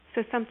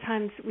So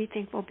sometimes we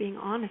think, well, being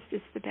honest is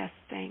the best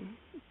thing,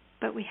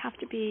 but we have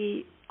to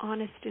be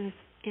honest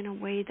in a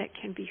way that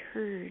can be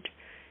heard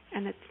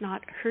and it's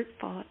not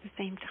hurtful at the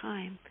same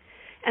time.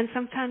 And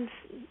sometimes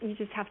you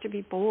just have to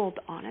be bold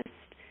honest,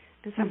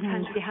 and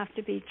sometimes you have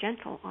to be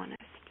gentle honest.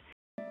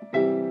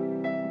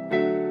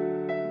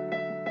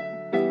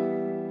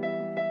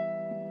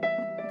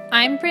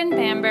 I'm Bryn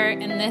Bamber,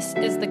 and this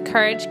is the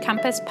Courage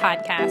Compass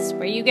podcast,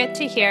 where you get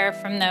to hear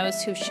from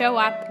those who show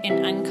up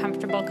in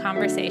uncomfortable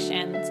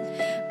conversations,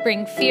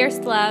 bring fierce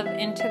love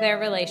into their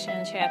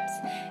relationships,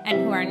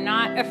 and who are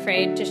not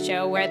afraid to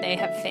show where they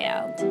have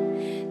failed.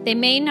 They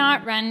may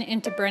not run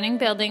into burning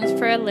buildings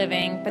for a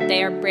living, but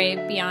they are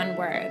brave beyond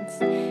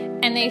words.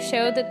 And they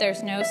show that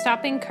there's no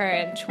stopping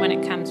courage when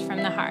it comes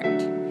from the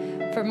heart.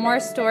 For more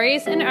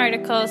stories and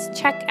articles,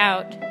 check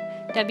out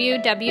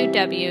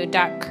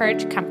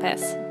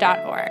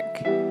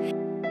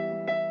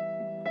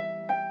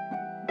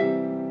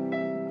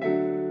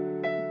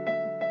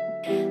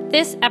www.couragecompass.org.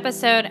 This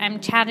episode, I'm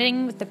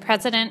chatting with the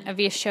president of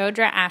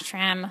Yashodhara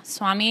Ashram,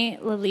 Swami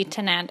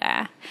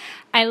Lalitananda.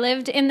 I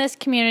lived in this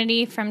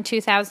community from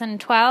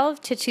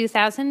 2012 to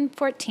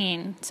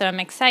 2014, so I'm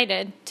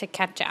excited to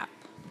catch up.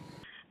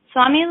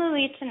 Swami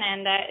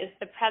Lalitananda is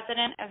the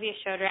president of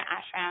Yashodhara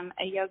Ashram,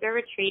 a yoga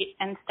retreat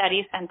and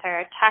study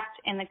center tucked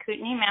in the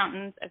Kootenay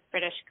Mountains of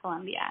British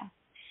Columbia.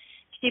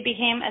 She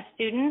became a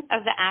student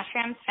of the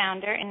ashram's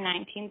founder in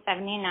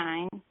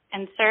 1979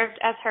 and served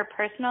as her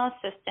personal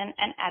assistant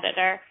and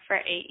editor for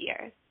 8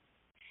 years.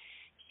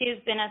 She has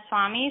been a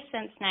Swami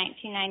since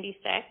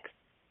 1996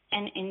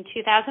 and in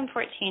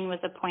 2014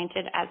 was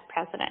appointed as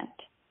president.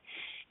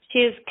 She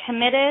is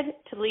committed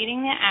to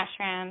leading the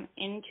ashram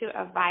into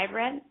a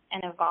vibrant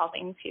and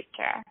evolving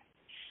future.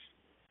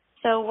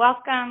 So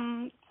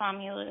welcome,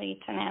 Swami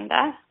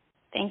Lalitananda.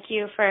 Thank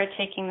you for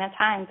taking the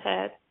time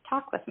to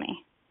talk with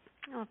me.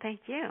 Oh, thank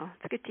you.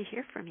 It's good to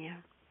hear from you.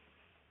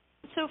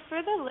 So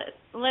for the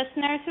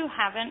listeners who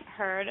haven't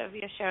heard of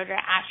Yashodhara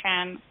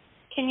Ashram,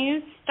 can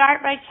you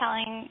start by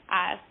telling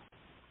us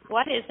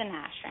what is an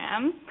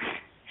ashram,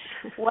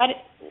 what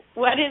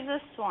is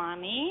a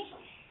Swami,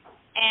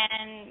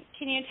 and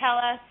can you tell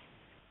us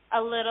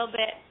a little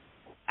bit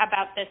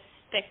about this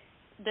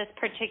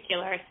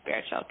particular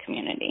spiritual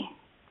community?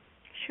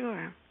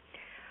 Sure.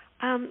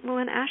 Well,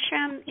 an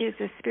ashram is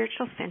a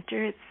spiritual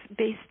center. It's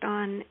based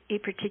on a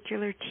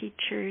particular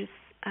teacher's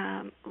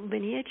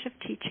lineage of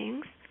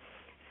teachings.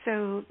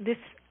 So this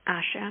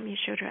ashram,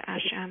 Yashodhara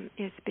Ashram,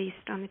 is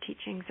based on the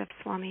teachings of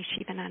Swami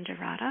Shivananda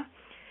Radha,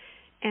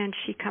 and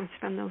she comes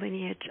from the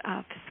lineage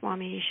of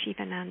Swami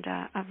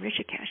Shivananda of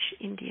Rishikesh,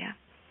 India.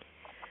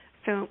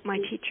 So my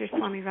teacher,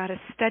 Swami Radha,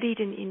 studied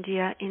in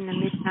India in the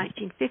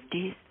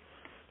mid-1950s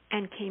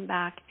and came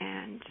back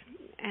and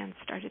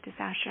started this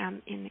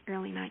ashram in the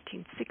early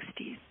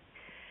 1960s.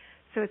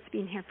 So it's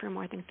been here for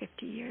more than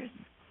 50 years.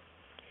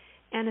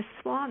 And a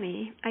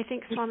Swami, I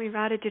think Swami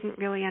Radha didn't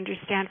really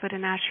understand what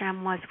an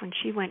ashram was when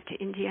she went to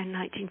India in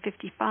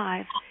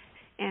 1955,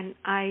 and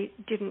I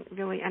didn't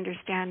really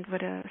understand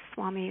what a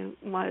Swami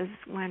was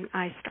when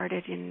I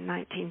started in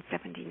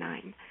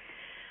 1979.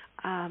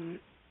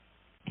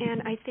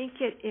 And I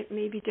think it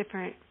may be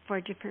different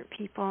for different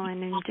people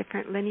and in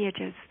different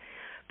lineages.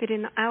 But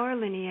in our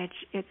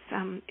lineage, it's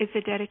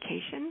a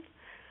dedication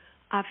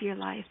of your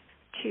life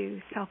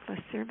to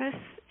selfless service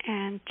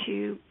and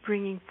to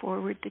bringing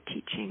forward the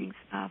teachings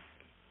of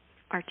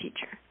our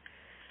teacher.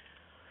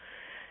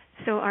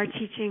 So our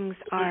teachings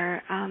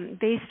are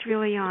based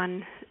really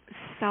on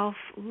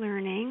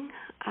self-learning,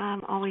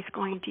 always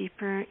going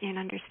deeper in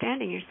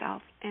understanding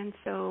yourself. And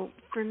so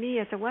for me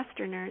as a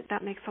Westerner,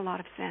 that makes a lot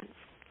of sense.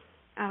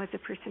 I was a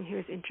person who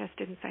was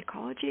interested in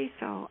psychology,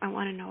 so I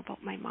want to know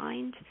about my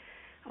mind.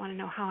 I want to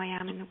know how I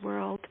am in the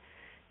world.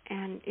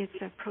 And it's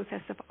a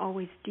process of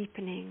always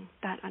deepening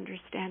that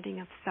understanding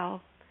of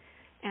self,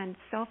 and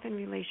self in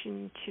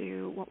relation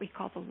to what we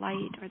call the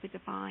light or the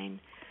divine,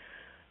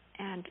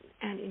 and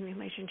in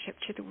relationship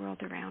to the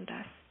world around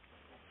us.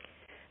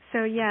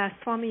 So yeah,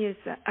 Swami is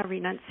a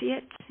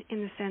renunciate in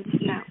the sense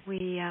that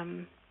we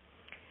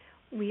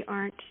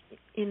aren't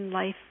in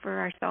life for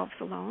ourselves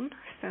alone,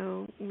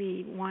 so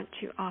we want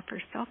to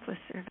offer selfless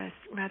service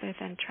rather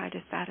than try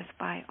to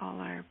satisfy all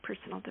our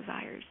personal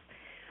desires.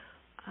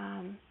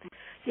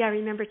 I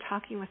remember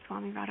talking with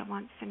Swami Radha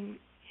once in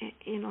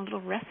a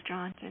little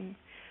restaurant, and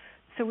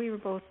so we were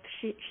both,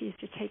 she used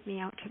to take me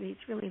out to these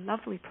really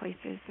lovely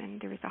places,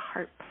 and there was a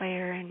harp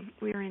player, and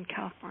we were in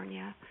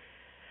California.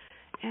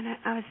 And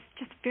I was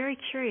just very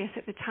curious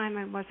at the time.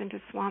 I wasn't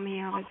a Swami.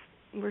 I was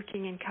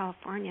working in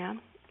California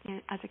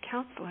as a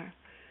counselor.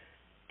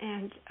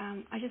 And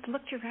I just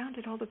looked around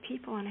at all the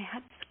people, and I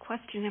had this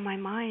question in my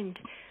mind,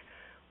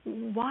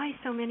 why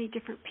so many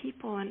different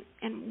people,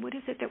 and what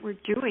is it that we're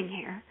doing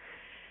here?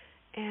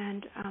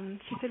 And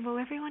she said, well,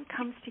 everyone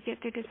comes to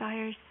get their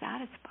desires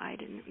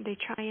satisfied, and they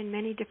try in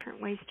many different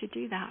ways to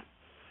do that.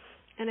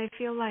 And I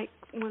feel like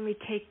when we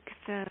take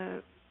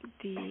the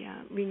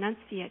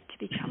renunciate to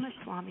become a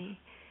Swami,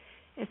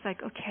 it's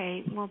like,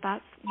 okay, well,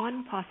 that's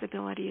one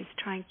possibility, is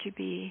trying to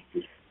be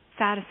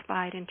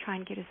satisfied and try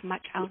and get as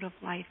much out of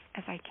life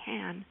as I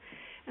can.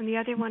 And the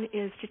other one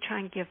is to try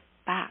and give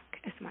back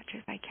as much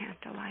as I can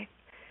to life.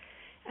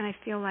 And I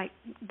feel like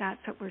that's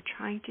what we're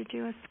trying to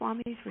do as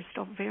Swamis. We're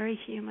still very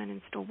human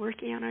and still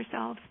working on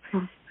ourselves,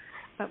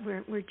 but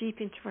we're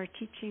deep into our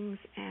teachings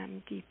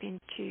and deep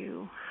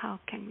into how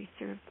can we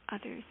serve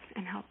others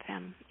and help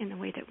them in the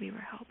way that we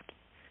were helped.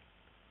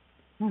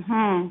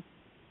 Mhm.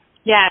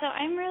 Yeah. So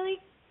I'm really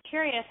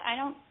curious. I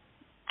don't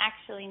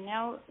actually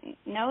know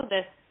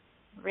this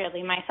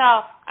really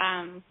myself.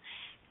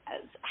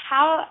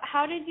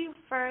 How did you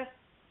first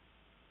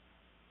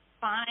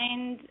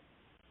find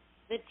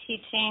the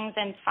teachings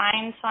and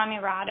find Swami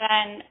Radha,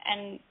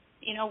 and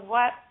you know,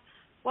 what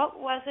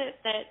was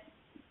it that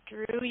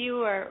drew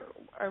you, or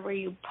were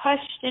you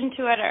pushed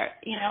into it, or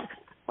you know,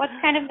 what's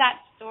kind of that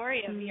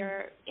story of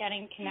your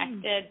getting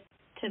connected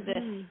to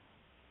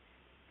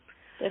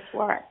this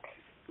work?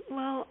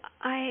 Well,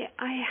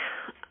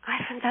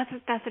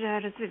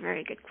 that is a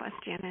very good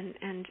question,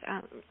 and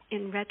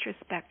in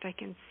retrospect, I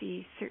can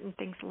see certain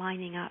things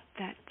lining up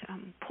that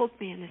pulled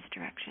me in this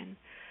direction.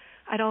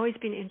 I'd always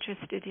been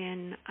interested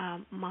in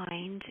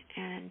mind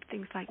and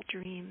things like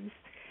dreams,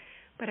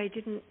 but I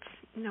didn't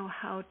know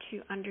how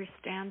to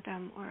understand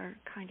them or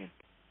kind of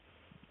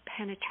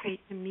penetrate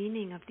the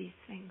meaning of these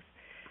things.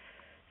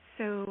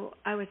 So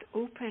I was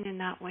open in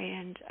that way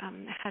and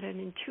had an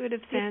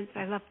intuitive sense.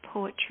 I love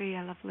poetry.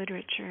 I love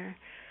literature.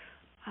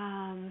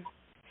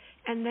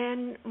 And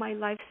then my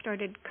life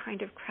started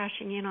kind of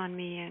crashing in on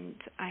me, and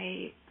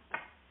I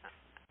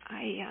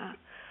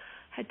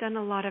had done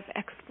a lot of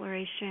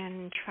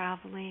exploration,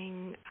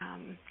 traveling,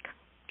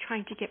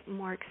 trying to get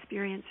more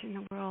experience in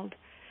the world,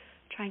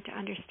 trying to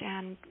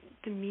understand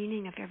the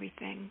meaning of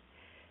everything.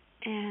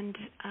 And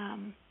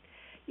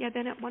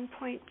then at one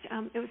point,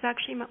 it was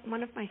actually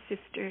one of my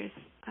sisters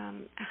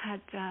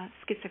had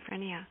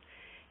schizophrenia,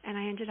 and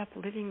I ended up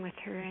living with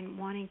her and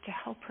wanting to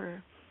help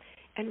her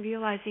and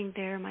realizing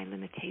there my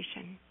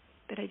limitation,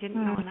 that I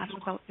didn't know enough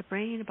about the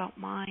brain, about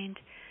mind,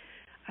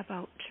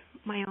 about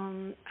my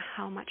own,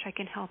 how much I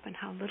can help and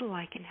how little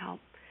I can help.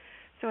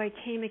 So I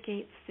came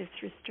against this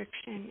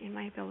restriction in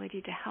my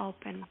ability to help,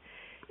 and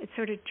it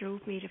sort of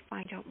drove me to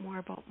find out more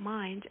about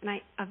mind. And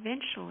I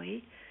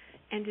eventually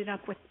ended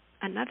up with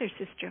another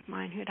sister of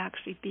mine who had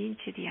actually been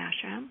to the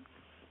ashram,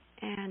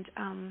 and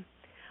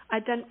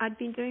I'd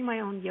been doing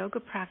my own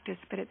yoga practice,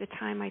 but at the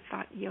time I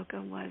thought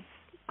yoga was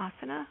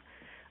asana.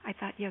 I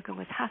thought yoga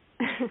was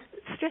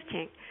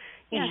stretching.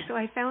 Yeah, so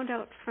I found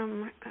out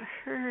from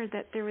her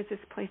that there was this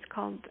place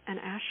called an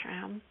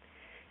ashram,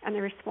 and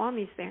there were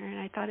swamis there, and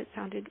I thought it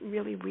sounded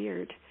really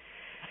weird.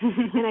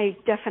 And I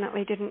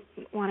definitely didn't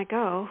want to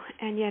go,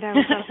 and yet I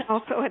was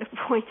also at a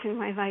point in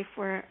my life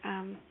where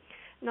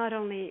not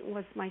only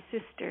was my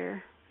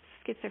sister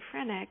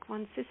schizophrenic,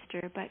 one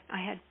sister, but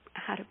I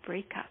had a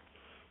breakup,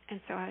 and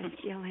so I was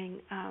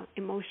feeling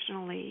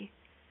emotionally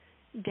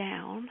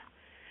down.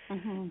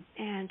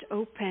 And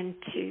open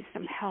to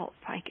some help,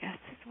 I guess,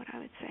 is what I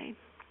would say.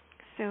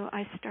 So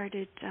I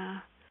started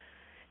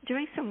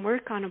doing some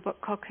work on a book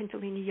called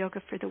Kundalini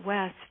Yoga for the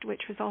West,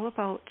 which was all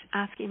about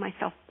asking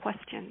myself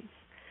questions,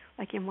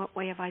 like in what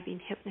way have I been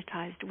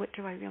hypnotized? What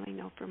do I really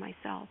know for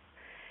myself?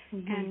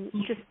 And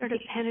just sort of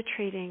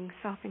penetrating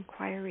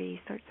self-inquiry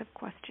sorts of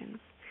questions.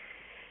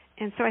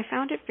 And so I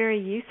found it very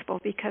useful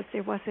because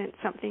there wasn't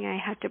something I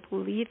had to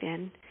believe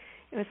in.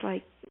 It was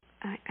like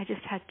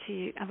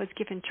I was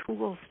given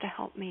tools to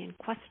help me in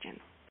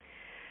questions.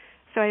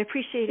 So I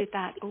appreciated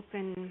that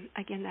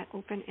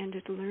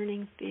open-ended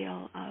learning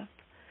feel of,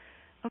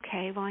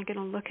 okay, well, I'm going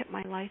to look at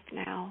my life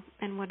now,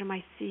 and what am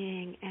I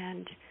seeing,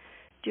 and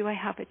do I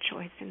have a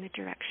choice in the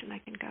direction I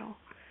can go?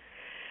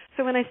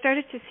 So when I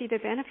started to see the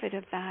benefit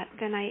of that,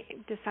 then I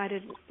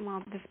decided,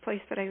 well, this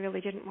place that I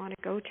really didn't want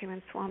to go to,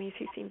 and swamis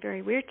who seem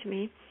very weird to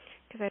me,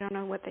 because I don't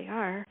know what they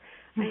are,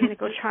 I'm going to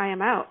go try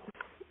them out.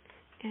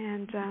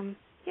 And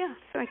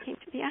so I came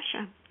to the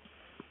ashram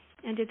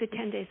and did the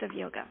 10 days of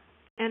yoga.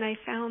 And I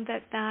found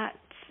that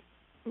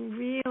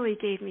really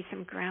gave me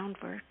some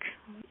groundwork.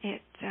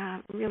 It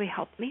really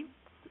helped me.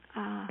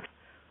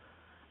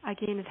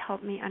 Again, it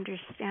helped me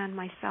understand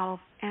myself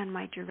and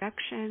my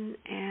direction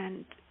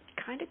and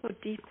kind of go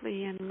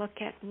deeply and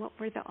look at what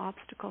were the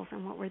obstacles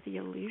and what were the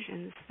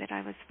illusions that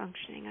I was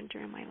functioning under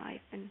in my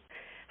life, and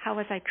how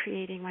was I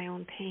creating my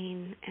own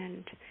pain,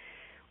 and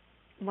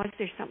was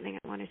there something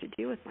I wanted to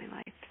do with my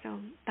life? So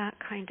that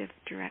kind of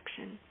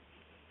direction.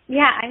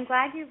 Yeah, I'm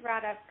glad you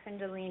brought up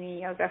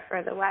Kundalini Yoga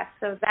for the West.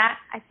 So is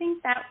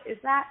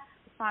that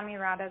Swami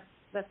Radha's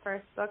the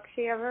first book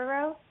she ever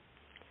wrote?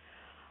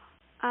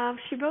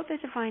 She wrote The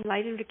Divine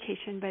Light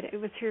Invocation, but it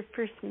was her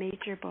first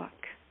major book.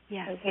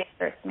 Yes. Okay,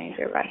 first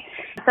major book.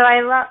 So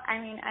I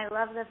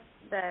love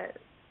the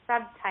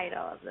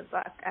subtitle of the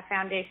book, A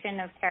Foundation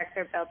of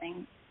Character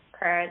Building,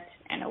 Courage,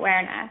 and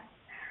Awareness.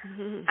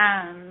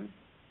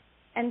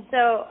 And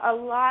so a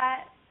lot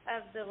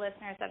of the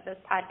listeners of this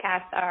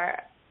podcast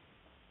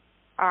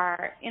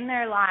are in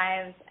their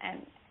lives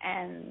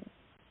and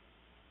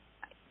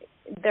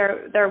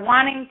they're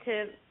wanting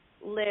to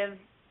live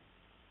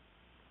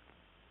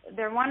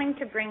they're wanting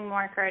to bring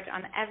more courage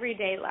on the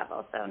everyday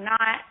level. So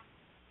not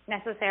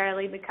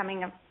necessarily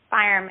becoming a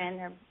fireman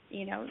or,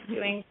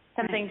 doing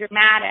something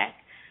dramatic,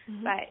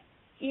 but,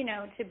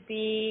 to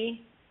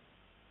be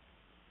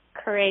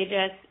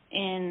courageous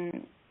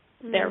in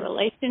their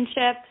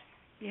relationships,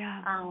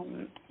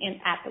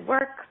 at the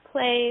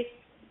workplace.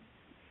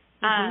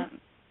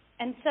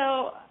 And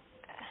so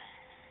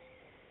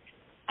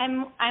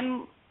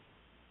I'm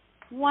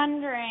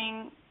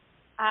wondering,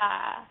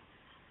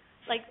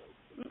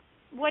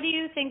 what do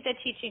you think the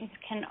teachings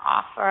can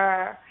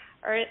offer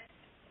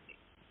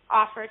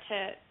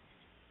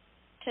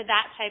to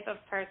that type of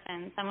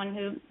person, someone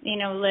who,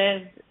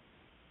 lives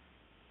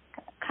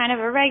kind of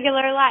a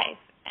regular life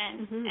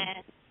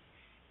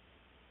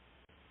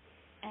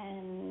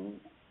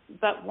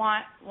but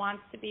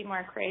wants to be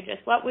more courageous?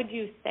 What would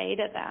you say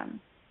to them?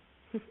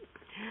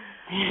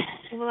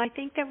 Well, I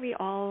think that we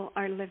all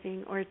are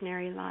living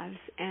ordinary lives,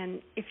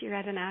 and if you're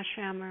at an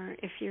ashram or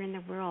if you're in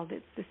the world,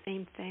 it's the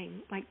same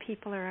thing. Like,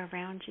 people are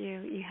around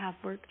you, you have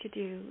work to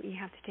do, you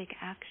have to take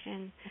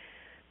action.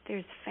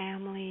 There's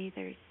family,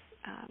 there's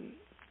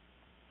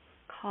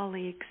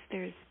colleagues,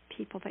 there's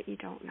people that you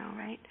don't know,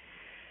 right?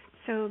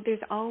 So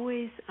there's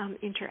always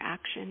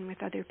interaction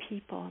with other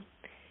people.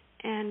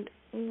 And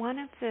one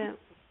of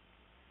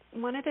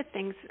the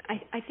things,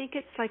 I think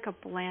it's like a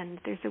blend.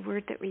 There's a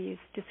word that we use,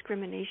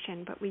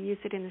 discrimination, but we use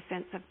it in the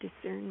sense of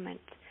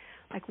discernment.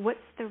 Like, what's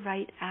the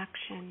right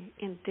action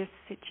in this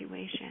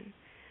situation?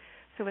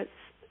 So it's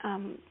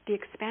the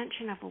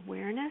expansion of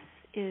awareness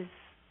is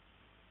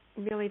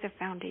really the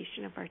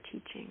foundation of our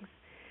teachings.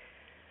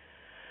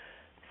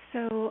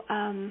 So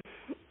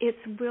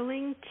it's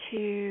willing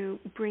to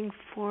bring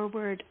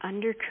forward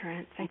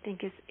undercurrents, I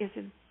think, is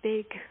a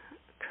big,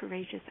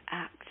 courageous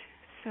act.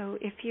 So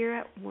if you're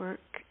at work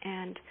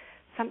and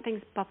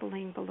something's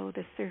bubbling below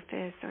the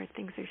surface, or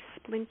things are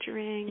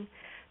splintering,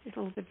 there's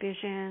little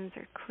divisions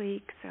or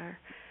cliques, or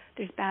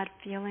there's bad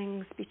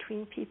feelings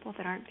between people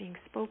that aren't being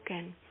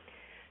spoken,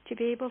 to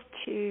be able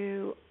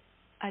to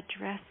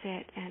address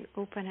it and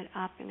open it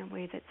up in a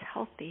way that's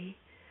healthy,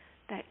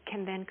 that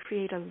can then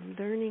create a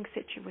learning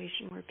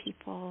situation where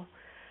people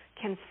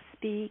can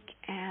speak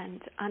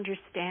and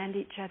understand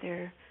each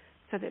other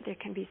so that there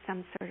can be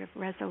some sort of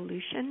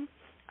resolution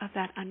of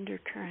that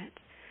undercurrent.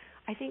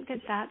 I think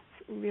that that's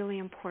really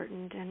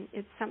important, and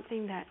it's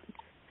something that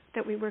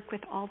we work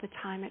with all the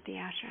time at the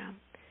ashram,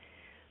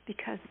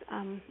 because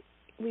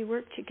we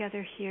work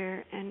together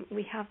here and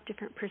we have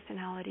different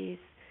personalities,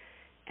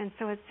 and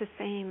so it's the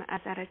same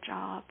as at a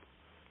job.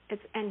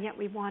 And yet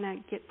we want to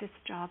get this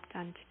job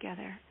done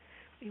together.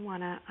 We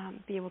want to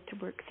be able to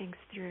work things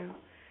through.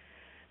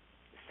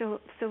 So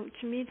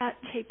to me, that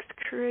takes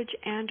courage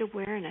and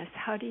awareness.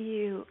 How do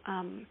you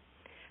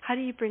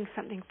bring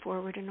something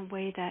forward in a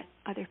way that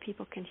other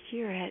people can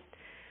hear it,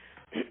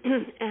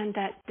 and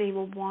that they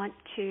will want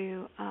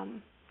to,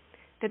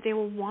 that they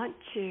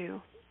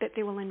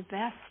will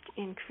invest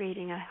in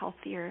creating a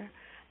healthier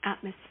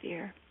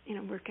atmosphere in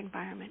a work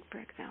environment, for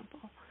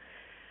example.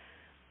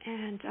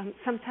 And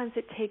sometimes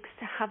it takes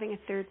having a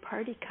third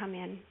party come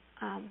in.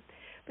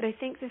 But I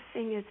think the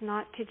thing is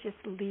not to just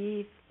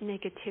leave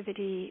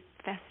negativity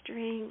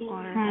festering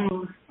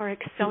or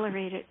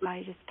accelerate it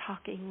by just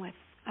talking with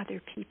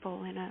other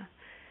people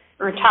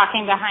or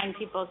talking behind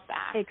people's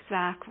backs.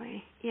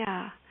 Exactly.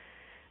 Yeah.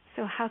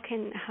 So how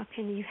can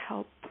you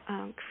help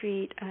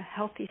create a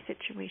healthy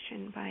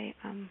situation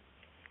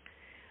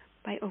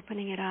by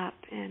opening it up?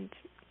 And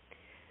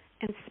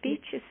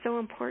speech is so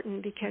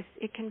important because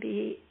it can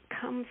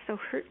become so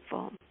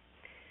hurtful.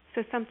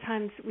 So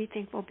sometimes we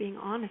think, well, being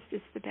honest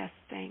is the best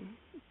thing,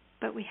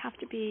 but we have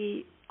to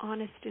be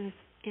honest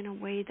in a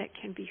way that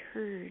can be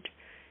heard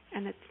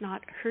and it's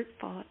not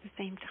hurtful at the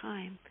same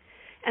time.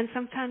 And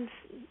sometimes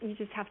you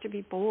just have to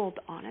be bold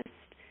honest,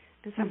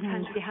 and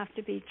sometimes you have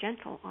to be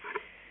gentle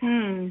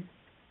honest.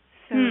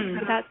 So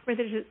that's where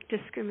the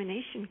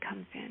discrimination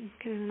comes in,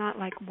 because it's not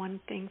like one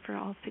thing for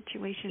all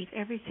situations.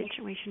 Every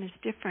situation is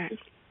different.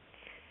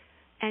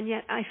 And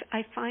yet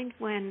I find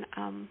when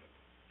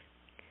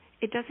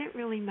it doesn't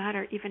really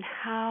matter even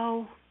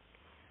how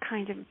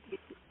kind of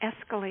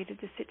escalated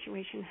the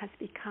situation has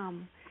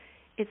become,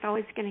 it's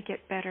always going to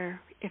get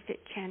better if it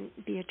can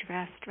be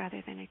addressed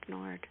rather than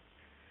ignored.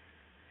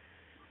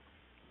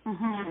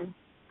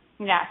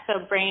 Yeah, so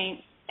bringing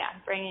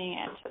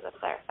it to the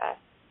surface.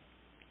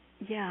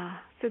 Yeah,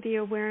 so the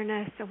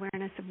awareness of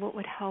what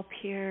would help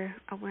here,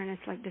 awareness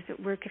like, does it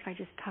work if I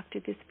just talk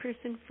to this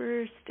person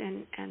first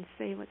and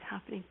say what's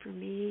happening for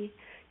me?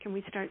 Can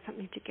we start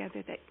something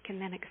together that can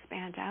then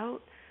expand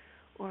out?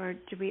 Or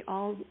do we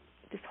all,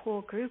 this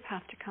whole group,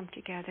 have to come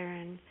together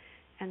and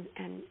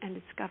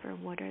discover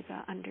what are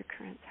the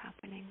undercurrents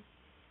happening?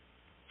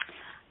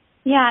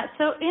 Yeah,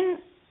 so in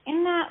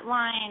that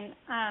line,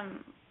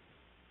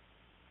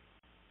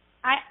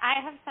 I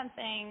have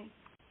something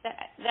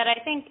that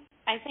I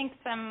think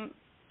some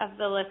of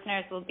the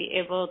listeners will be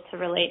able to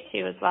relate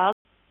to as well.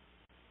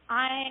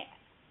 I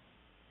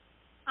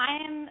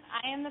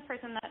am the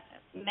person that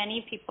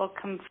many people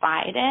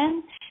confide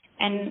in,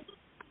 and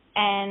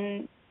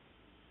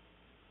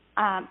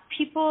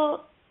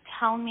people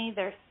tell me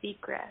their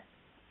secrets.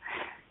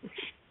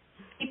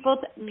 People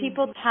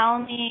tell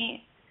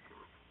me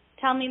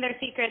their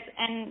secrets,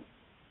 and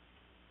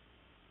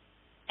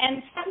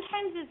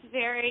sometimes it's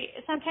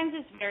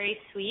very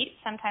sweet.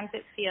 Sometimes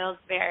it feels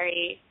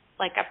very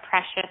like a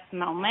precious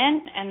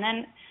moment, and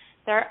then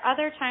there are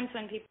other times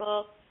when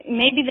people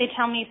maybe they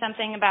tell me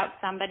something about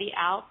somebody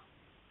else.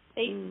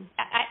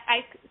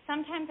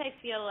 Sometimes I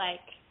feel like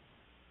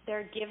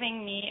they're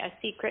giving me a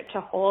secret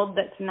to hold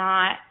that's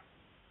not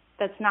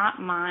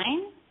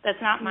mine.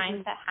 That's not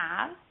mine to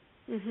have.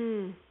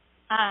 Mm-hmm.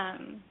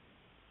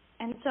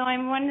 And so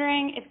I'm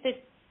wondering if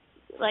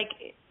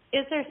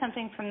is there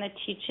something from the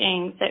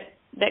teachings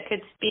that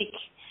could speak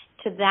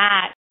to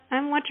that?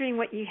 I'm wondering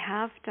what you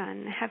have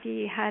done. Have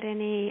you had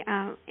any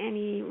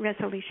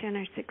resolution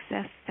or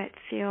success that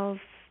feels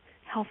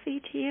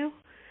healthy to you,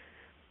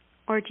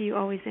 or do you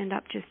always end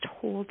up just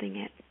holding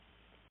it?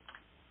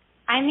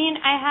 I mean,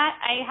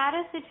 I had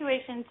a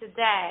situation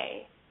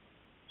today.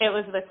 It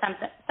was with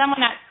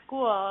someone at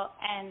school,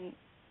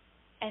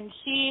 and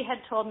she had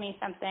told me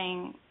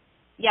something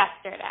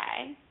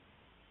yesterday.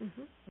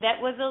 Mm-hmm.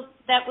 that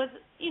was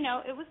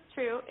it was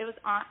true. It was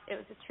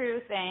a true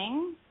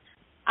thing.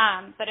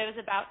 But it was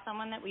about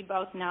someone that we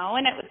both know,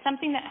 and it was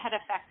something that had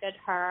affected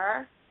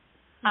her.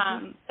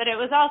 But it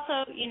was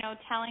also,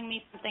 telling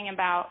me something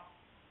about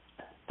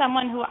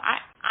someone who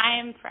I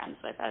am friends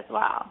with as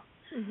well.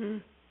 Mm-hmm.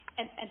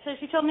 And so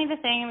she told me the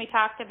thing, and we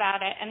talked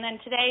about it. And then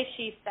today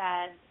she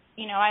said,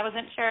 I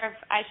wasn't sure if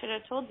I should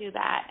have told you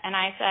that. And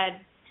I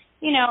said,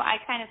 I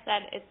kind of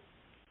said,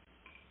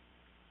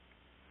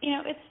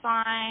 it's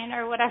fine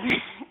or whatever.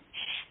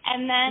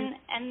 and then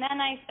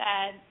I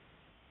said,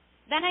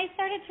 then I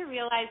started to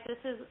realize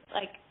this is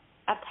like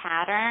a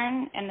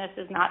pattern, and this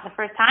is not the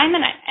first time.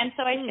 And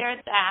so I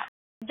shared that.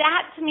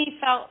 That to me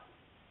felt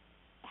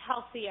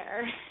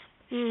healthier.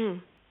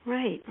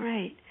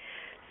 Right.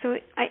 So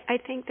I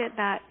think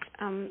that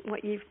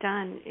what you've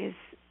done is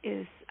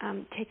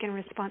taken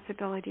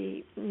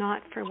responsibility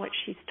not for what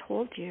she's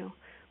told you,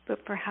 but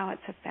for how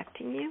it's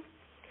affecting you.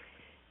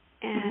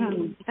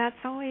 And that's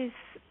always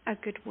a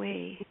good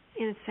way,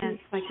 in a sense.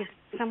 Like if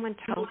someone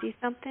tells you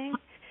something,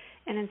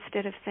 and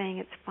instead of saying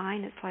it's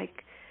fine, it's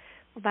like,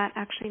 well, that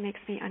actually makes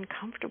me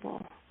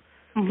uncomfortable.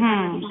 I'm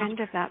a friend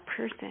of that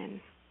person.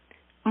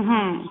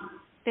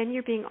 Then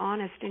you're being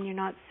honest, and you're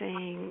not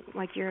saying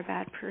like you're a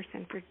bad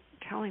person for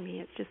telling me.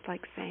 It's just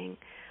like saying,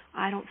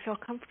 I don't feel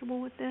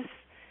comfortable with this.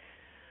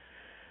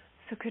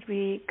 So could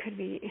we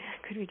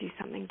do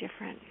something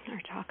different, or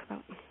talk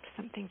about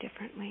something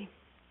differently?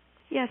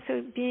 Yeah,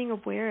 so being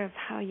aware of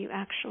how you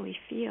actually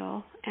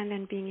feel and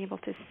then being able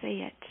to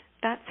say it,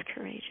 that's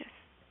courageous.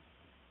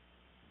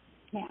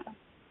 Yeah.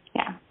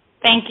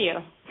 Thank you.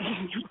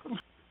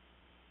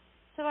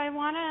 So I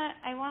wanna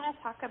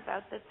talk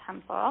about the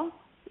temple.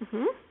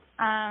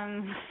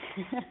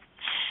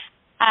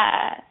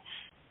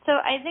 So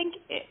I think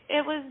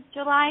it was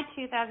July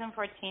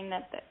 2014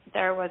 that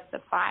there was the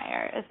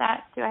fire.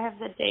 Do I have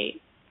the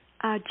date?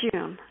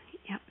 June.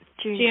 Yep.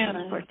 June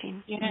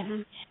 2014.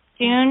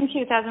 June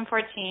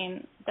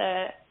 2014,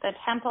 the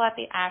temple at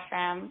the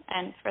ashram,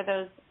 and for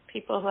those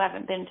people who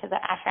haven't been to the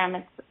ashram,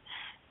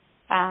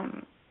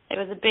 it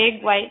was a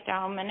big white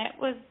dome, and it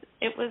was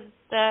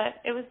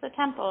the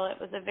temple. It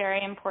was a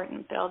very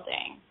important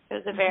building. It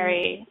was a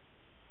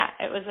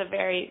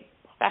very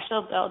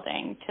special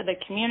building to the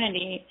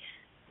community.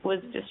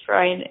 Was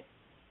destroyed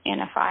in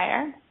a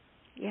fire.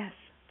 Yes.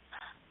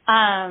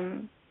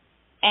 And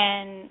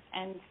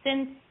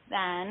since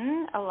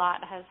then, a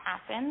lot has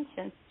happened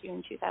since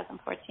June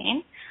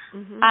 2014.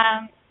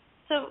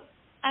 So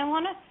I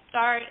want to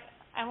start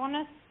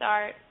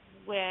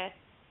with,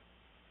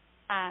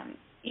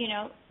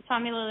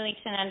 Swami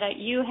Lalitananda.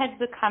 You had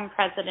become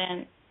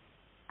president,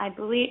 I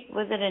believe,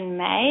 was it in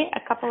May? A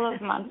couple of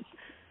months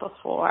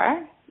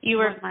before. You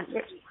were.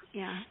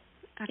 Yeah.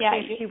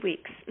 Actually, a few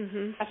weeks.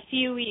 A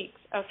few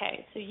weeks.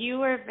 Okay. So you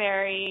were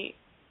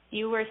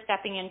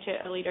stepping into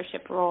a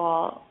leadership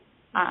role.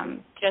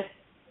 Had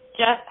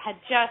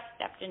just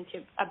stepped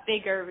into a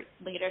bigger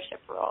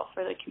leadership role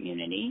for the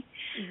community.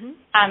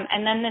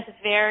 And then this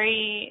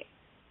very,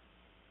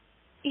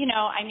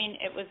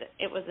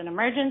 it was an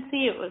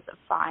emergency. It was a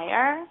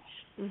fire.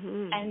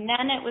 And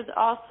then it was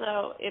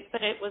also,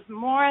 but it was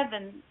more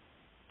than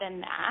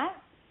that.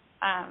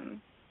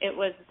 It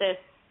was this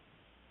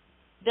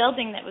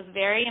building that was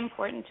very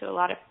important to a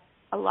lot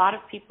of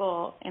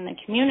people in the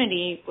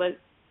community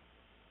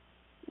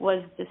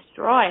was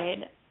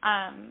destroyed.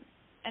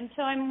 And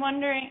so I'm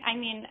wondering.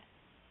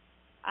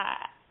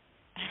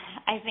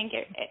 I think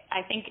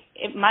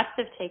it must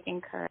have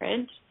taken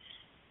courage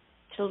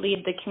to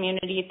lead the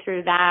community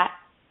through that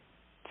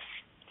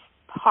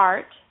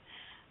part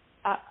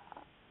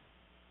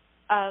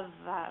of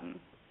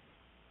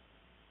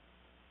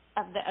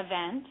the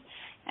event.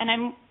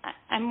 And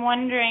I'm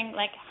wondering,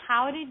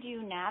 how did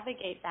you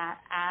navigate that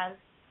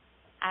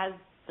as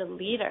the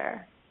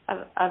leader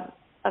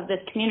of this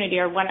community,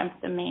 or one of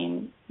the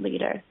main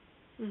leaders?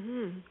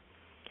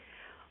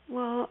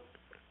 Well,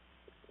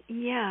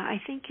 Yeah, I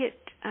think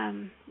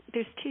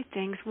there's two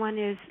things. One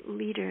is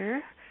leader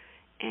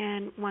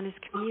and one is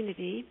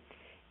community.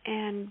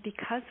 And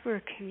because we're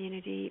a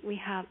community, we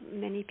have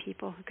many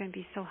people who can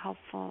be so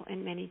helpful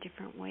in many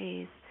different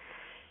ways.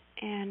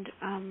 And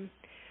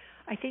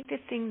I think the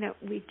thing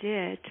that we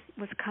did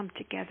was come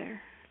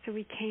together. So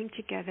we came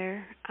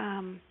together.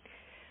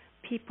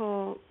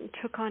 People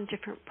took on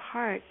different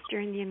parts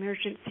during the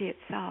emergency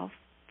itself.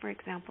 For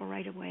example,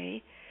 right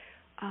away,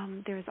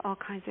 there was all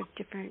kinds of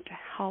different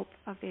help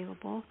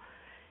available.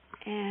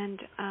 And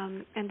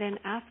then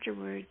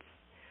afterwards,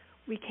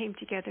 we came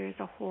together as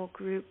a whole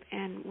group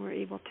and were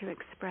able to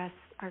express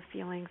our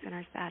feelings and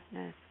our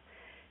sadness.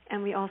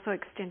 And we also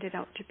extended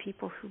out to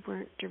people who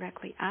weren't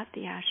directly at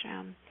the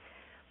ashram,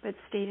 but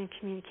stayed in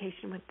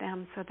communication with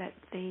them so that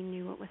they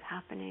knew what was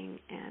happening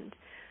and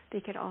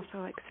they could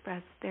also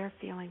express their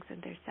feelings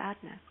and their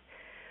sadness.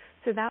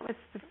 So that was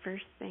the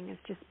first thing, is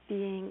just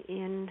being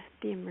in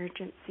the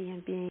emergency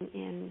and being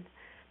in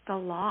the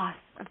loss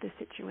of the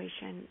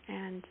situation.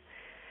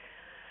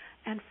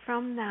 And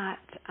from that,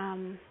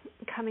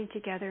 coming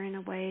together in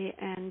a way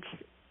and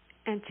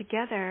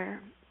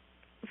together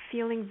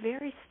feeling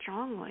very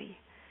strongly.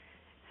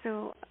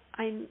 So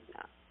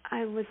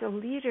I was a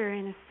leader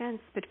in a sense,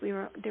 but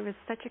there was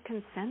such a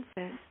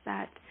consensus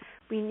that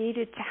we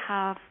needed to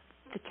have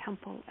the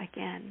temple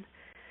again.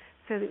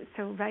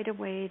 So right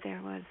away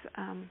there was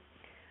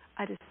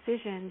a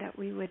decision that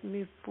we would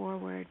move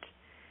forward,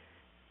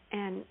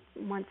 and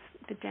once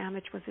the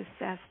damage was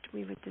assessed,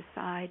 we would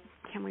decide,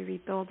 can we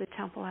rebuild the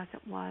temple as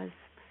it was?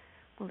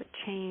 Will it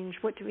change?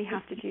 What do we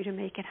have to do to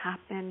make it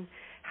happen?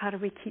 How do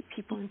we keep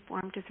people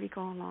informed as we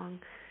go along?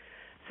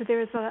 So there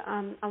was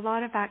a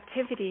lot of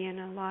activity and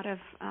a lot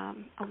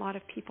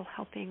of people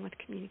helping with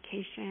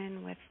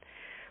communication,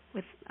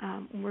 with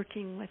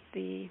working with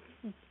the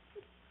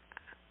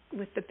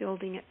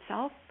building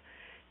itself,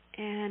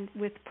 and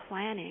with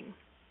planning.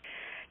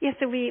 Yeah,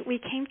 so we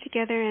came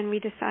together and we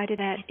decided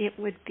that it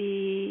would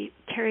be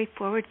carry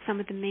forward some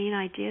of the main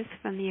ideas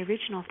from the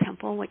original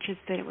temple, which is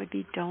that it would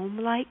be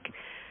dome-like,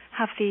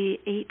 have the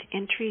 8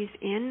 entries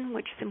in,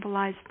 which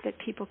symbolized that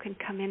people can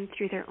come in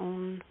through their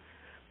own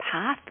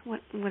path,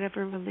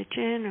 whatever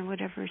religion or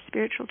whatever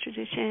spiritual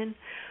tradition,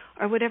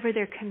 or whatever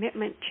their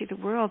commitment to the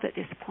world at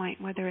this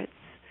point, whether it's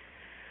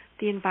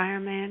the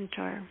environment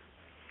or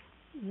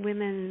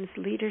women's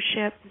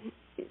leadership.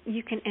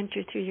 You can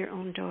enter through your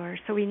own door.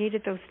 So we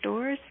needed those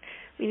doors.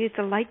 We needed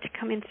the light to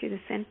come in through the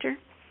center.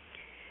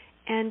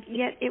 And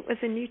yet it was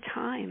a new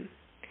time.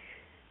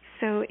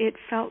 So it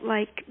felt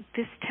like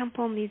this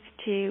temple needs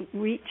to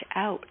reach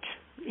out.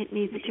 It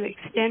needs to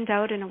extend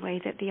out in a way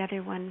that the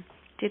other one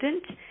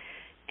didn't.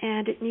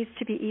 And it needs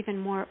to be even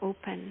more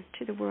open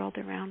to the world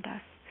around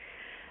us.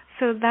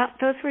 So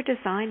those were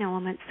design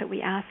elements that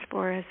we asked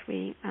for as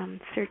we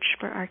searched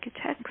for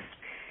architects.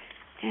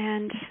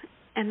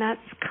 And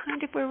that's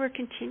kind of where we're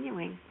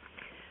continuing.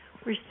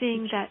 We're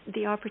seeing that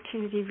the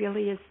opportunity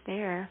really is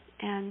there.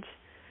 And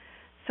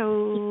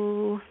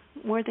so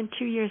more than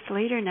 2 years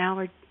later now,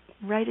 we're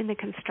right in the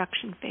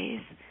construction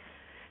phase.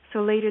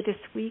 So later this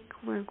week,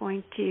 we're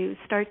going to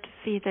start to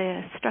see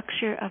the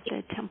structure of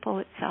the temple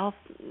itself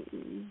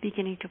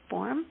beginning to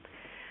form.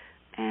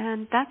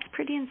 And that's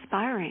pretty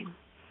inspiring.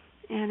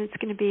 And it's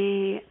going to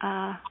be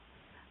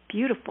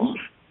beautiful.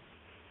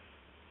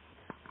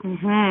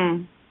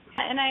 Mm-hmm.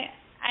 And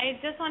I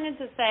just wanted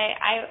to say,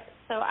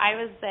 I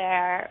was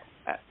there.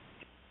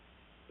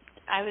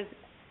 I was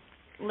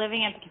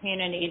living at the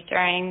community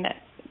during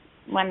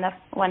when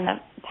the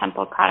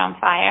temple caught on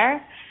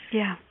fire.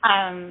 Yeah.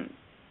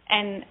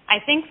 And I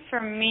think for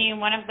me,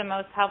 one of the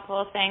most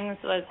helpful things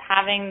was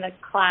having the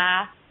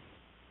class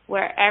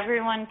where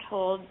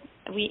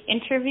we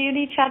interviewed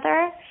each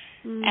other,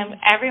 and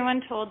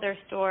everyone told their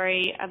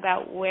story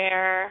about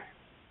where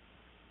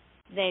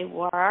they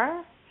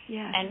were.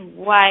 Yeah. And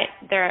what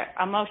their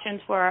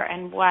emotions were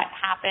and what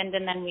happened.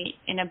 And then we,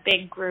 in a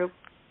big group,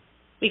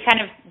 we kind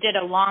of did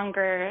a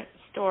longer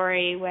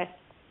story with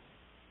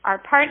our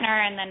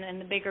partner, and then in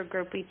the bigger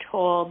group we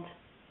told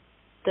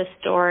the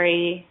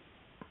story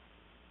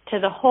to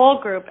the whole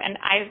group. And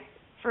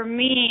for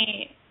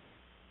me,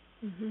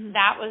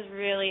 that was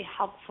really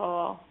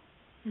helpful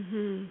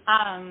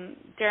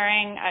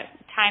during a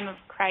time of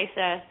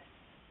crisis,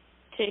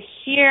 to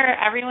hear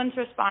everyone's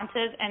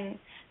responses. And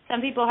some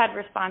people had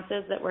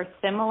responses that were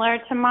similar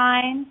to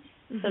mine,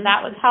 so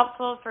that was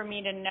helpful for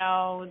me to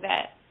know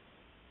that,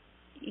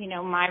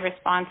 my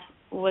response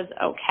was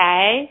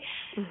okay.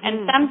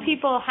 And some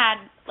people had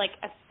like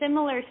a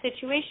similar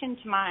situation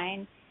to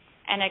mine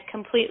and a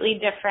completely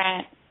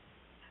different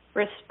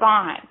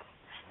response.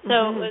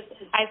 So it was,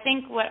 I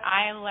think what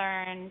I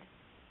learned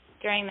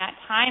during that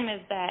time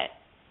is that,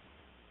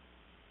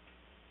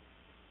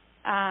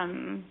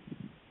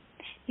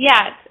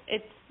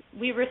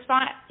 we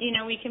respond,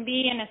 we can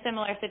be in a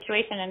similar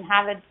situation and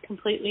have a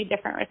completely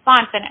different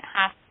response, and it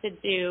has to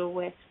do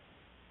with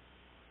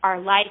our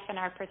life and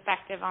our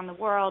perspective on the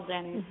world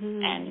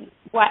and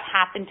what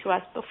happened to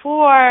us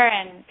before.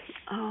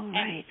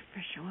 Right,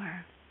 for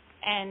sure.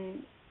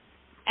 And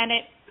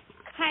it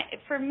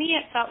for me,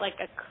 it felt like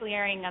a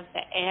clearing of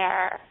the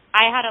air.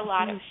 I had a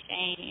lot of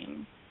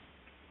shame,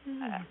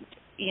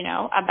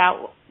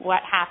 about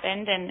what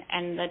happened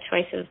and the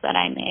choices that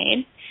I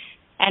made.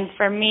 And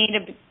for me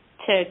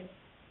to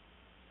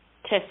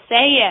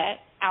say it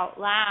out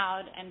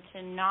loud and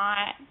to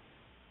not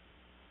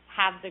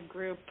have the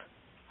group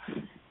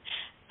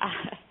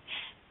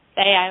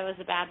say I was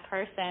a bad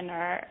person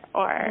or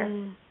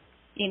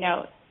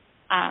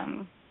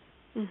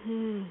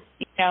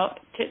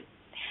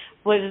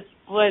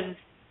was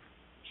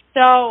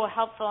so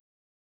helpful.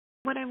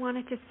 What I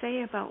wanted to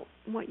say about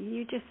what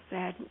you just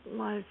said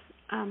was,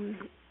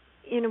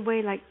 in a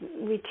way, like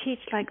we teach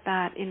like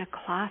that in a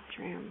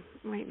classroom,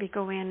 right? We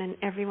go in and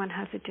everyone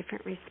has a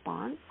different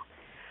response.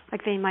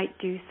 Like they might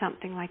do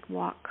something like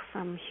walk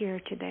from here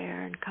to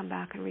there and come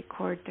back and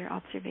record their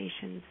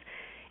observations.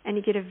 And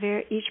you get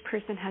each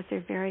person has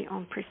their very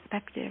own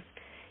perspective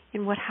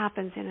in what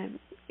happens in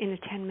a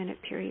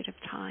 10-minute period of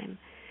time.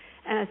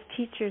 And as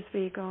teachers,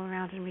 we go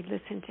around and we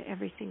listen to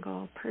every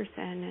single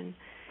person,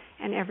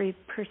 and every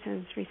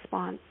person's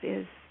response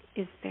is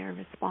their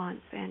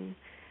response and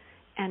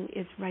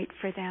is right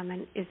for them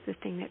and is the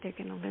thing that they're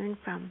going to learn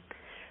from.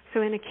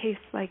 So in a case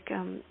like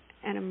an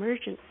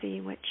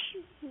emergency, which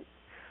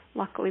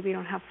luckily we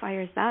don't have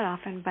fires that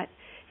often, but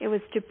it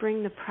was to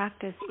bring the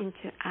practice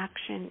into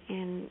action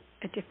in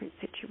a different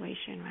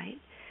situation,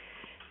 right?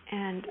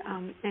 And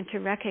to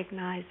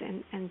recognize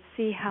and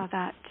see how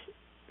that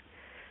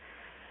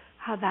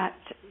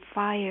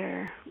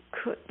fire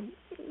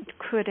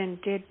could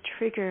and did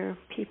trigger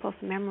people's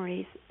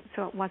memories.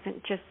 So it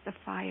wasn't just the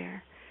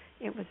fire,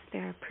 it was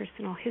their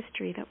personal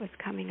history that was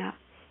coming up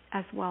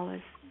as well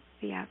as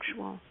the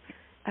actual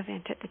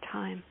event at the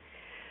time.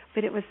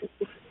 But it was,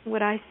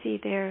 what I see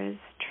there is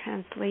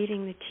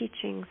translating the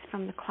teachings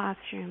from the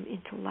classroom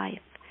into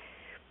life,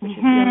 which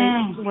is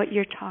really what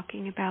you're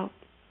talking about,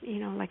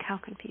 like how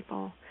can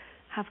people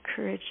have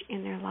courage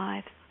in their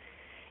lives.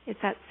 It's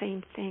that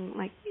same thing,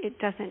 like it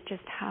doesn't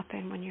just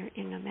happen when you're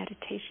in a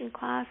meditation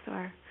class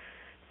or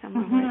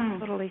somewhere where it's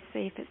totally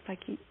safe. It's like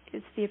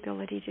it's the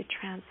ability to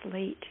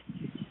translate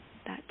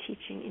that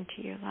teaching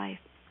into your life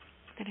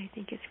that I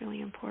think is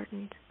really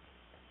important.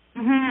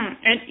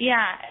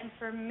 And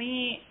for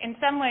me, in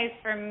some ways,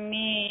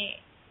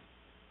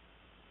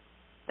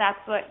 that's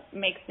what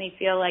makes me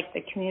feel like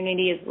the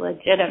community is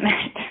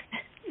legitimate.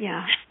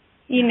 Yeah.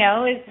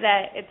 Is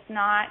that it's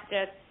not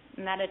just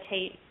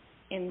meditate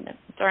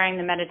during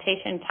the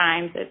meditation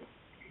times.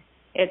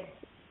 It's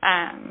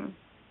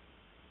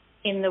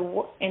in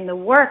the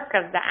work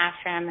of the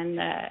ashram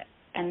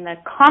and the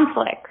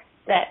conflicts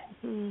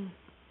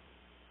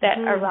that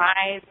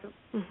arise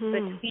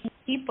between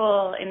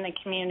people in the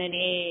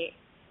community,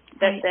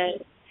 that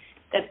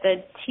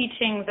the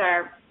teachings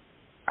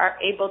are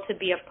able to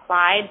be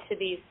applied to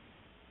these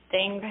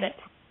things that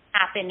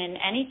happen in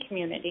any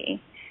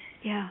community.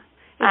 Yeah,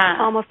 it's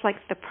almost like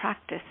the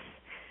practice.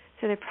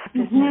 So the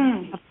practice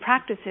of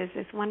practices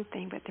is one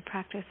thing, but the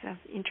practice of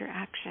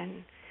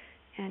interaction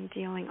and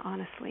dealing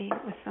honestly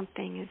with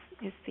something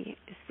is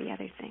the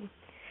other thing.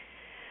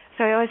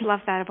 So I always love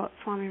that about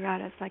Swami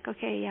Radha. It's like,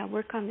 okay, yeah,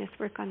 work on this,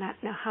 work on that.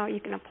 Now how are you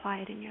going to apply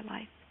it in your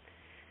life?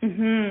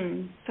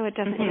 So it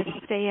doesn't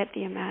just stay at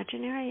the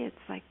imaginary.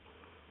 It's like,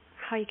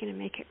 how are you going to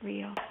make it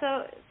real?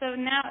 So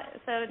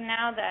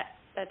now that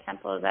the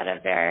temple is at a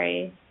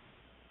very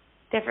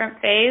different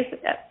phase,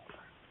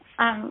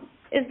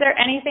 is there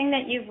anything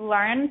that you've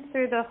learned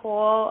through the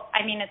whole?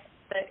 I mean,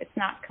 it's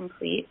not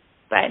complete,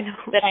 but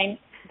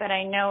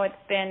I know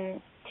it's been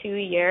 2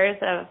 years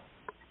of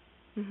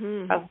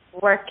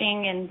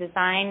working and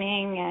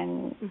designing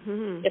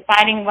and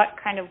deciding what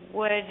kind of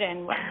wood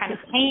and what kind of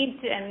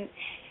paint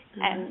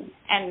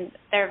and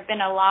there have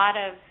been a lot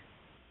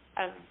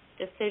of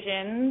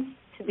decisions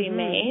to be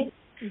made.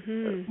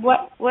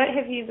 What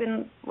have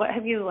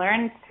you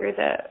learned through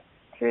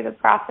the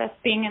process,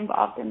 being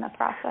involved in the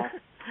process?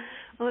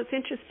 Well, it's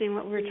interesting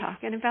what we're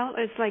talking about.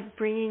 It's like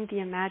bringing the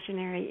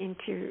imaginary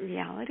into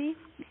reality.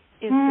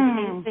 It's the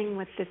same thing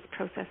with this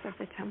process of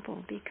the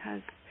temple,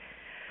 because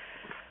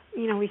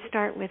we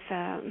start with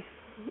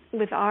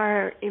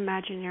our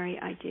imaginary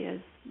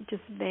ideas,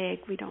 just vague.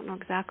 We don't know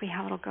exactly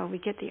how it'll go. We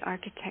get the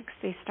architects,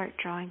 they start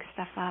drawing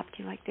stuff up.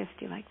 Do you like this?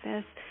 Do you like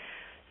this?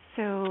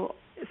 So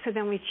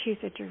then we choose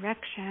a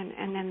direction,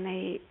 and then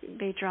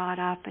they draw it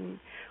up, and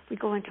we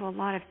go into a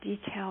lot of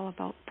detail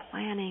about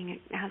planning.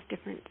 It has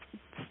different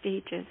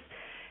stages,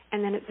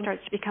 and then it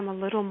starts to become a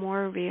little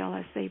more real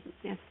as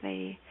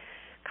they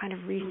kind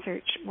of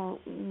research, well,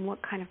 what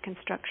kind of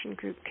construction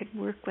group could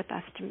work with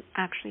us to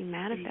actually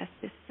manifest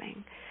this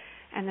thing.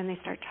 And then they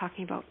start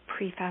talking about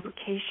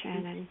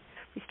prefabrication, and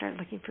we start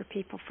looking for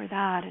people for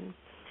that.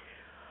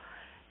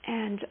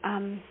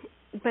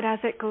 But as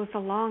it goes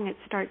along, it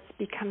starts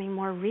becoming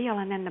more real,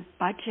 and then the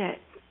budget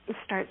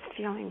starts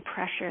feeling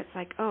pressure. It's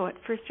like, oh, at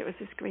first it was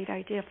this great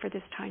idea for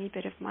this tiny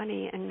bit of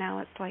money, and now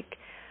it's like,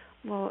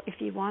 well, if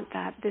you want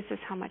that, this is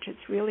how much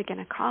it's really going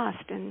to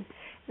cost. And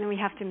then we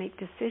have to make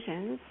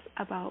decisions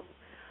about,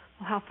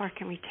 well, how far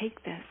can we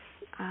take this?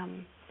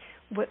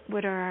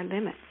 What are our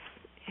limits?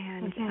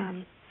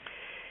 And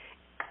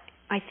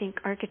I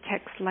think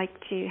architects like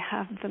to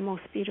have the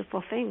most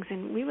beautiful things,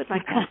 and we would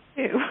like that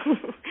too.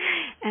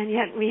 And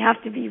yet we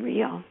have to be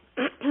real.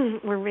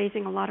 We're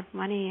raising a lot of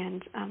money,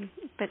 and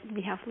but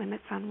we have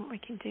limits on what we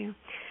can do.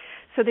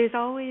 So there's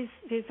always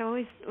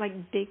like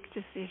big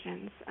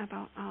decisions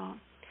about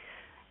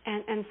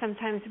and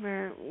sometimes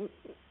we're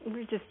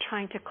just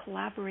trying to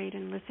collaborate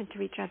and listen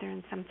to each other,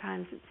 and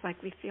sometimes it's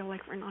like we feel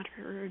like we're not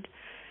heard,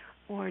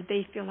 or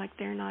they feel like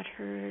they're not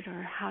heard,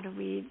 or how do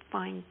we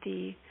find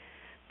the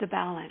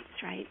balance,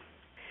 right?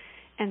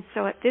 And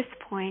so at this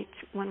point,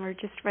 when we're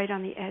just right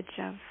on the edge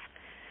of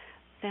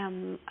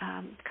them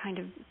kind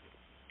of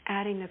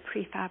adding the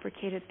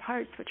prefabricated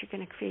parts, which are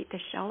going to create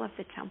the shell of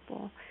the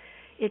temple,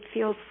 it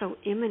feels so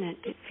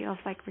imminent. It feels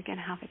like we're going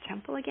to have a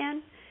temple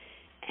again,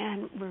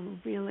 and we're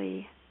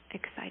really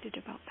excited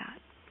about that.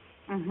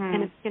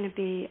 And it's going to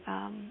be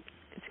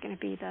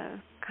the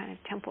kind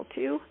of Temple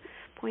 2.0.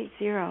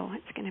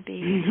 It's going to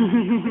be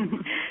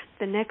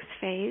the next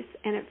phase,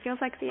 and it feels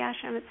like the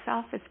ashram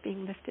itself is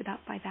being lifted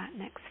up by that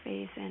next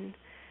phase, and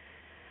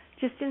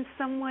just in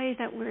some way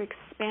that we're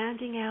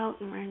expanding out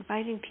and we're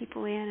inviting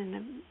people in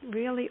a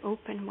really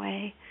open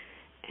way.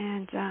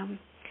 And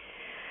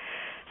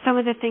some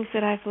of the things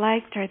that I've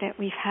liked are that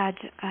we've had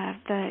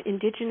the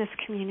indigenous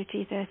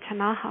community, the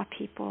Tanaha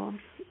people,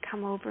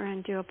 come over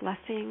and do a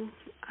blessing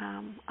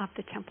of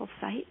the temple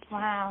site.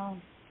 Wow.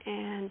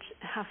 And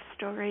have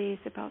stories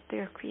about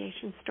their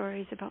creation,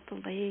 stories about the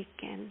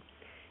lake, and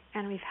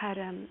we've had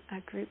a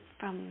group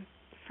from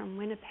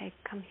Winnipeg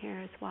come here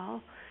as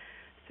well.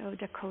 So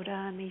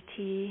Dakota,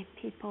 Métis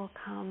people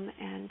come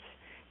and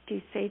do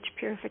sage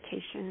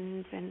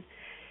purifications, and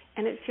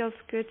it feels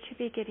good to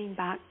be getting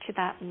back to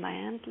that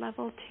land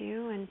level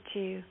too, and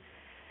to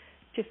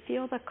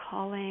feel the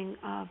calling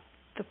of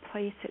the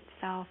place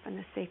itself and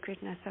the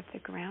sacredness of the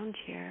ground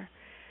here,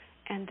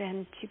 and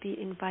then to be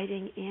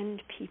inviting in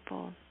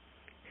people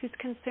whose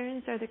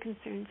concerns are the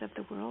concerns of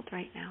the world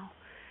right now.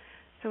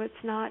 So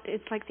it's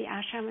like the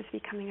ashram is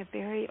becoming a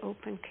very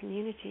open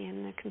community,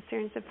 and the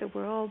concerns of the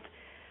world,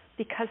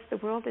 because the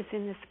world is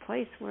in this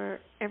place where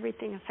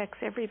everything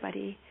affects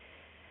everybody,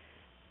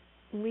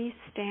 we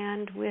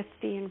stand with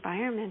the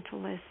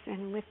environmentalists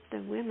and with the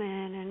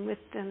women and with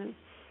the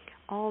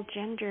all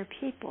gender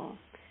people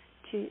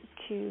to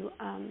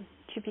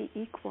be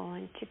equal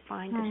and to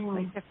find a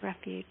place of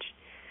refuge.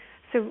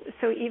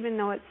 So even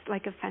though it's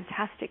like a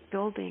fantastic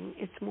building,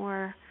 it's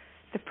more,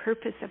 the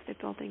purpose of the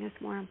building is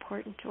more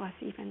important to us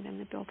even than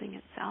the building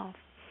itself.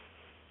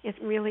 It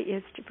really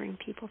is to bring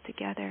people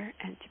together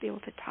and to be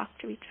able to talk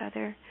to each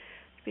other,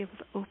 to be able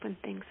to open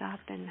things up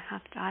and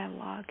have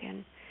dialogue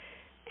and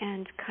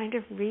kind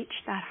of reach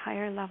that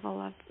higher level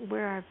of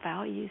where our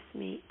values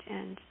meet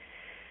and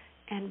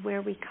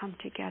where we come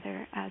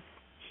together as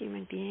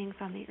human beings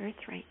on the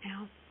earth right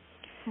now.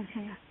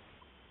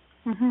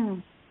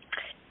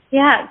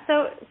 Yeah,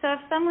 so if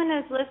someone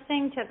is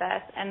listening to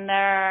this and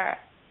they're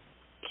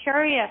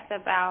curious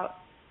about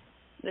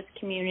this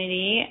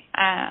community,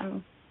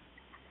 I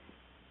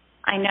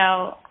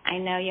know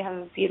you have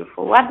a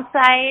beautiful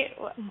website.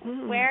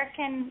 Where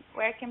can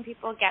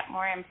people get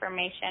more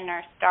information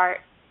or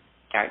start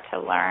to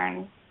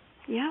learn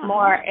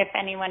more if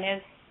anyone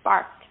is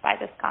sparked by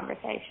this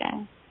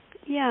conversation?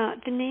 Yeah,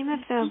 the name of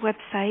the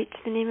website,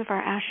 the name of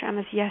our ashram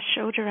is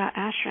Yashodhara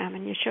Ashram,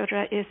 and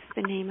Yashodhara is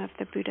the name of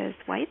the Buddha's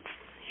wife,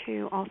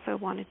 who also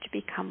wanted to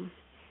become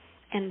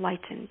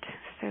enlightened.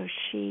 So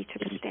she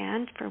took a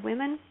stand for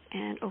women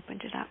and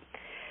opened it up.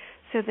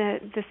 So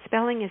the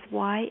spelling is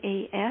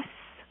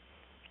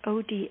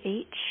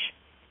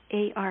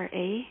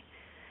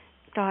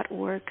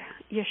YASODHARA.org,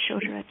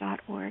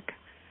 Yashodhara.org.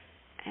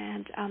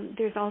 And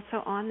there's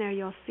also on there,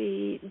 you'll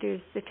see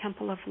there's the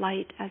Temple of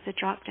Light as a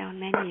drop-down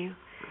menu.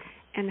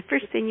 And the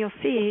first thing you'll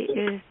see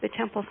is the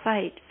temple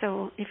site.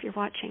 So if you're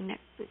watching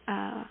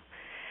the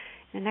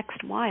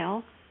next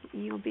while,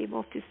 you'll be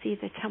able to see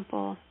the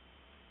temple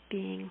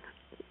being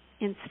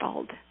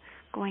installed,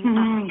 going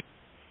up.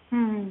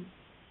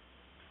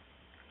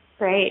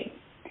 Great.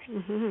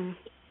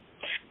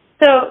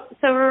 So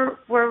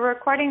we're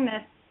recording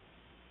this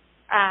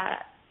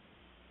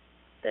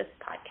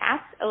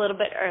podcast a little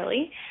bit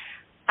early,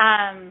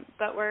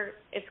 but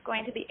it's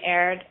going to be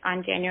aired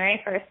on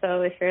January 1st.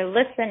 So if you're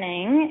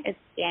listening, it's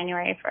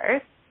January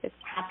 1st. It's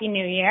Happy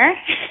New Year,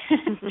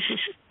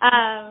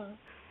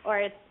 or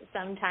it's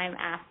sometime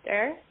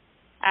after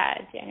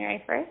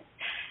January 1st.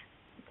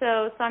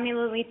 So Swami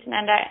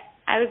Lalitananda,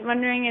 I was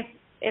wondering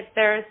if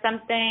there's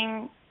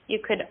something you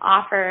could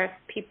offer if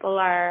people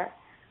are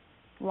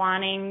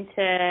wanting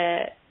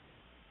to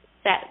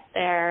set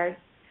their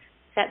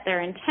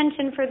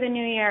intention for the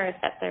new year or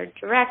set their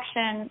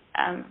direction.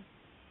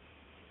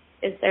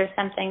 Is there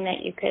something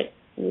that you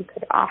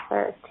could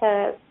offer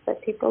to the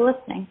people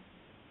listening?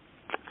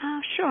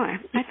 Sure.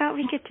 I thought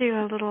we could do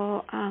a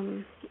little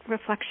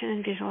reflection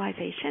and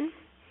visualization.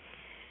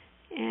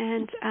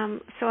 And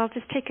so I'll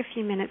just take a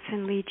few minutes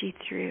and lead you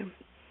through.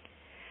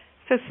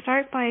 So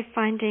start by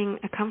finding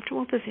a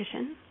comfortable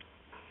position.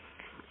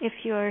 If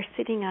you're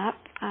sitting up,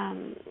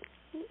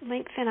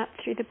 lengthen up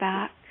through the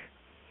back.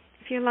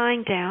 If you're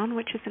lying down,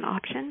 which is an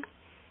option,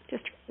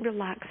 just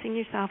relaxing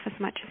yourself as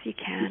much as you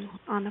can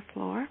on the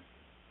floor.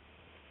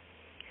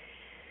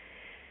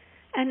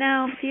 And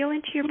now feel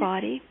into your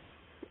body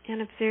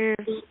and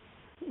observe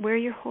where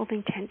you're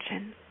holding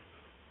tension.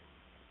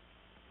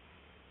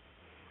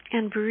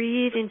 And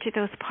breathe into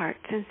those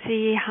parts and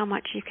see how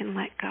much you can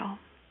let go.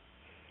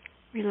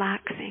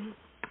 Relaxing.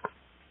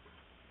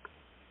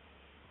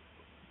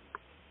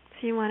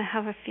 So you want to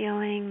have a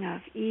feeling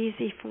of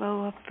easy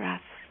flow of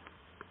breath.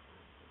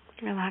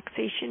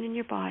 Relaxation in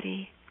your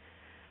body.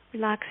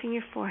 Relaxing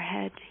your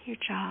forehead, your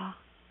jaw,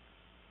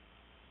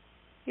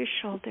 your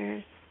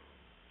shoulders.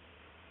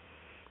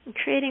 And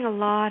creating a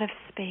lot of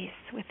space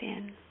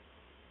within.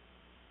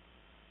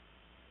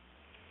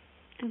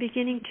 And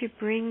beginning to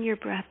bring your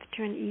breath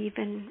to an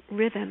even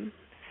rhythm.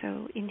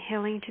 So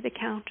inhaling to the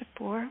count of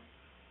 4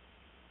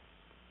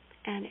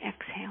 and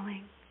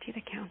exhaling to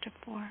the count of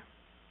 4.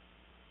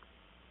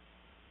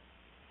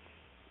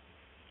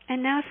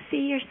 And now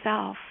see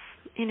yourself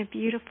in a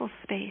beautiful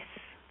space,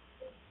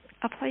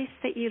 a place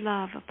that you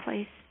love, a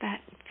place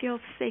that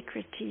feels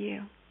sacred to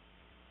you.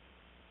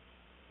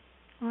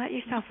 Let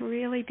yourself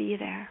really be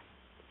there,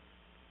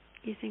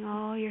 using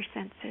all your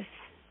senses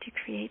to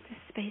create this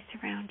space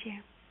around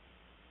you.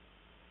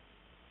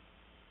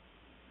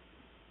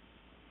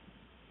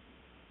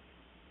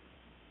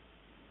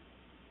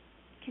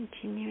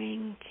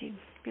 Continuing to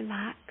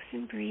relax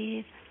and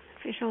breathe,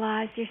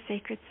 visualize your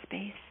sacred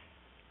space.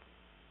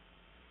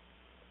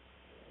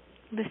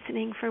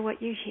 Listening for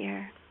what you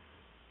hear,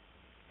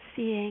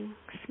 seeing,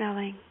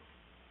 smelling,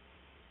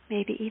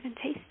 maybe even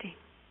tasting.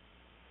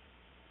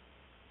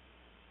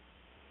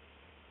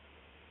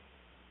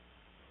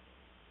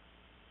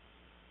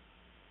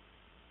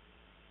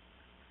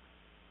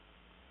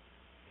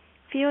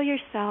 Feel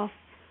yourself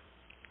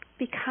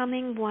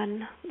becoming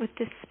one with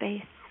this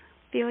space.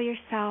 Feel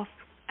yourself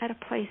at a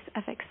place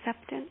of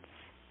acceptance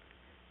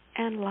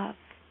and love.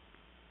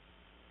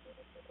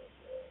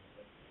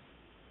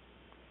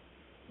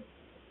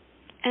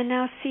 And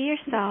now see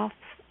yourself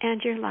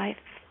and your life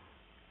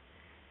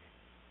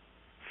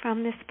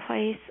from this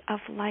place of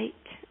light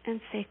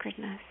and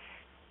sacredness.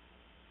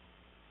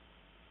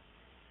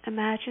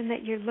 Imagine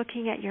that you're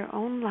looking at your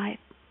own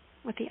life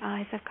with the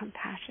eyes of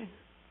compassion.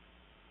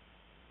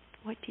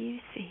 What do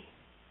you see?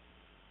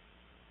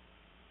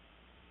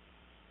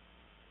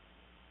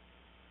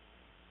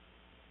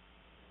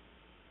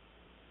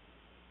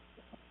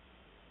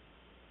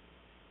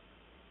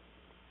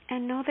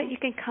 And know that you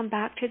can come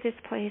back to this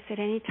place at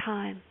any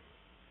time.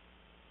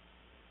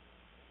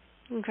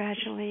 And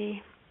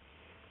gradually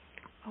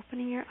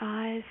opening your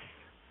eyes,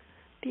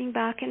 being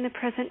back in the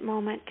present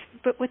moment,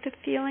 but with the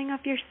feeling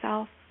of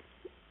yourself,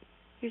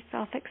 your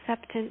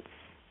self-acceptance,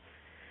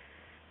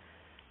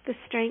 the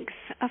strength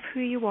of who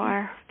you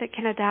are that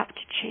can adapt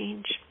to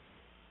change.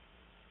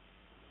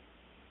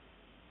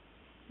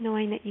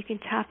 Knowing that you can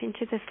tap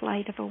into this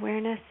light of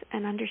awareness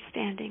and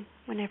understanding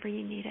whenever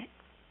you need it.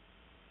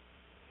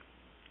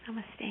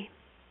 Namaste.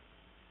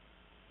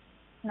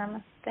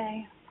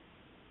 Namaste.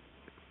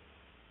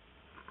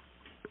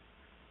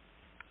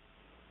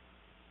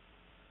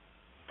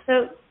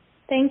 So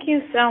thank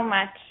you so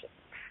much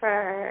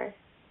for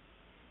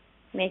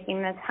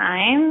making the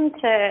time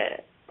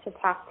to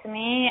talk to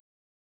me.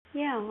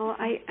 Yeah, well,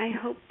 I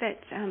hope that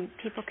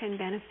people can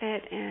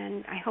benefit,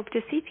 and I hope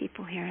to see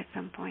people here at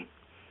some point.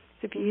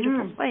 It's a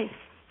beautiful place.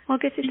 Well,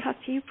 good to talk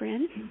to you,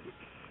 Bryn.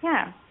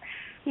 Yeah.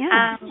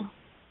 Yeah.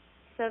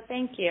 So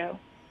thank you.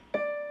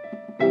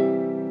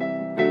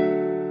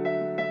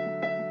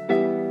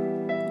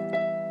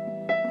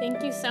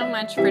 Thank you so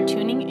much for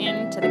tuning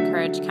in to the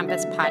Courage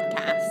Compass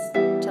podcast.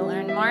 To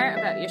learn more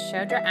about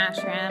Yashodhara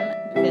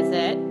Ashram,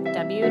 visit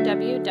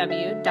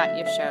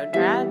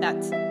www.yashodhara,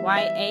 that's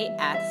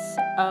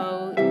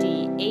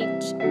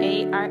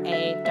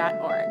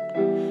YASODHARA.org.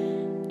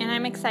 And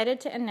I'm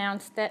excited to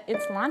announce that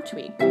it's launch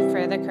week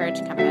for the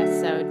Courage Compass.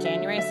 So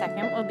January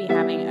 2nd, we'll be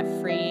having a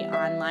free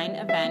online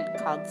event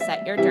called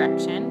Set Your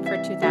Direction for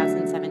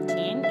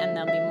 2017, and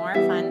there'll be more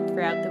fun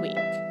throughout the week.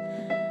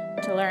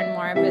 To learn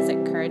more,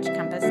 visit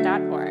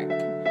couragecompass.org.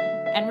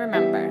 And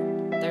remember,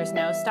 there's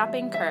no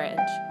stopping courage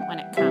when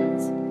it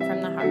comes